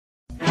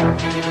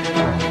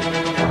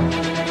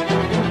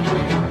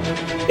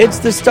It's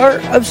the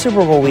start of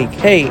Super Bowl week.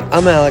 Hey,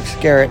 I'm Alex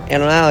Garrett,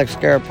 and on Alex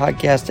Garrett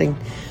Podcasting,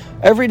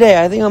 every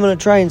day I think I'm going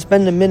to try and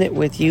spend a minute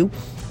with you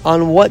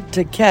on what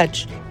to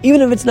catch, even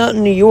if it's not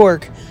in New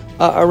York,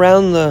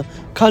 around the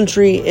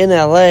country, in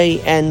LA,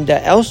 and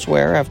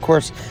elsewhere. Of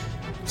course,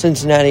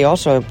 Cincinnati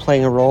also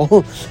playing a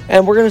role.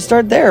 And we're going to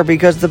start there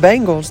because the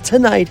Bengals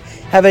tonight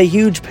have a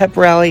huge pep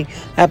rally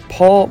at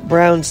Paul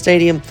Brown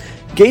Stadium.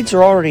 Gates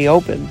are already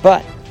open,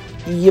 but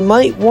you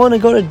might want to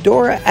go to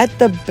Dora at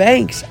the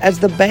Banks as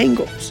the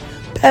Bengals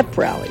pep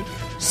rally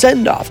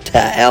send-off to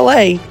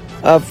LA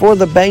for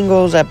the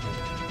Bengals at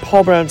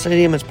Paul Brown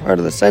Stadium as part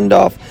of the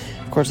send-off.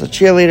 Of course, the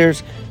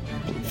cheerleaders,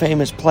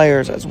 famous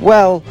players as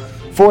well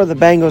for the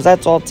Bengals.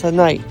 That's all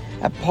tonight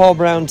at Paul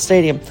Brown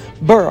Stadium.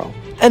 Burrow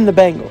and the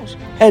Bengals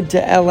head to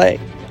LA.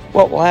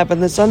 What will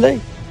happen this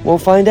Sunday? We'll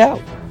find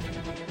out.